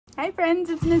Hi friends,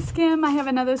 it's Miss Kim. I have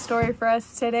another story for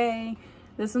us today.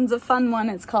 This one's a fun one.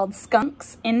 It's called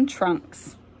Skunks in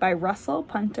Trunks by Russell,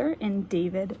 Punter, and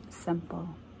David Semple.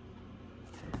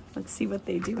 Let's see what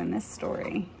they do in this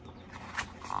story.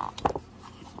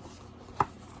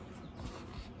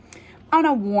 On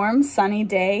a warm, sunny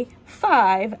day,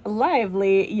 5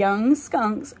 lively young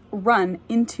skunks run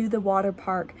into the water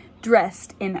park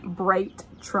dressed in bright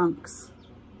trunks.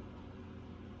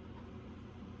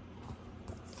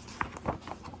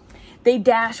 They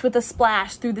dash with a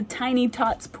splash through the tiny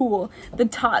Tots pool. The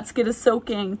Tots get a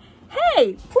soaking.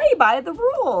 Hey, play by the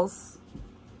rules.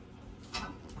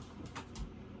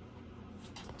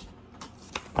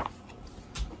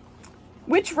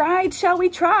 Which ride shall we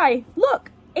try? Look,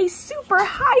 a super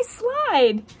high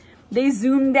slide. They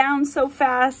zoom down so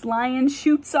fast, Lion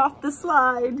shoots off the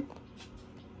slide.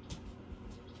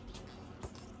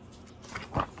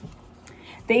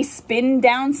 They spin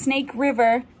down Snake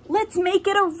River. Let's make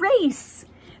it a race.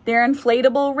 Their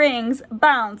inflatable rings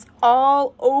bounce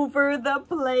all over the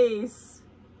place.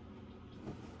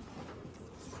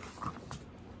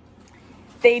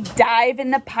 They dive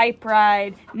in the pipe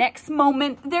ride. Next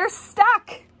moment, they're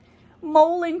stuck.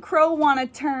 Mole and Crow want to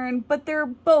turn, but they're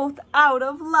both out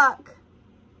of luck.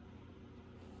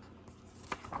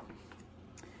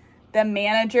 The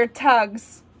manager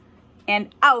tugs,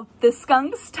 and out the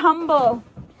skunks tumble.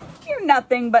 You're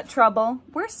nothing but trouble.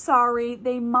 We're sorry,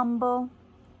 they mumble.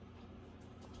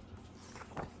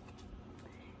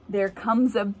 There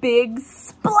comes a big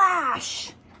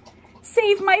splash.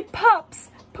 Save my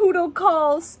pups, Poodle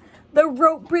calls. The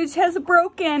rope bridge has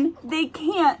broken. They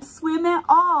can't swim at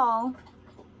all.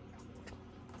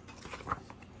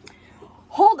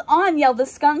 Hold on, yell the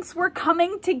skunks. We're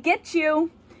coming to get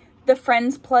you. The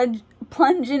friends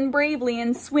plunge in bravely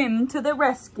and swim to the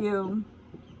rescue.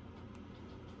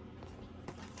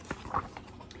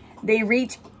 They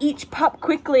reach each pup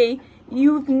quickly.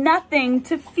 You've nothing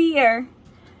to fear.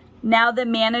 Now the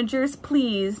manager's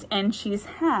pleased and she's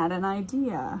had an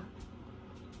idea.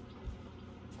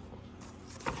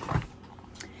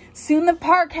 Soon the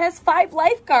park has 5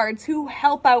 lifeguards who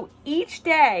help out each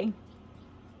day.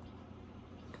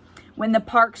 When the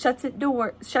park shuts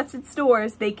its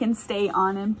doors, they can stay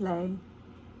on and play.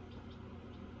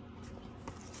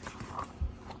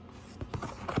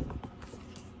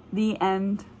 The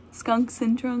end. Skunks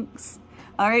in Trunks.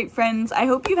 All right, friends, I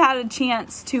hope you've had a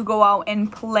chance to go out and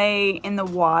play in the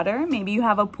water. Maybe you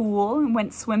have a pool and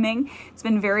went swimming. It's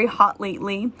been very hot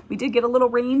lately. We did get a little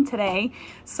rain today,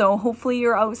 so hopefully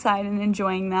you're outside and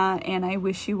enjoying that, and I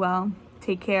wish you well.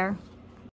 Take care.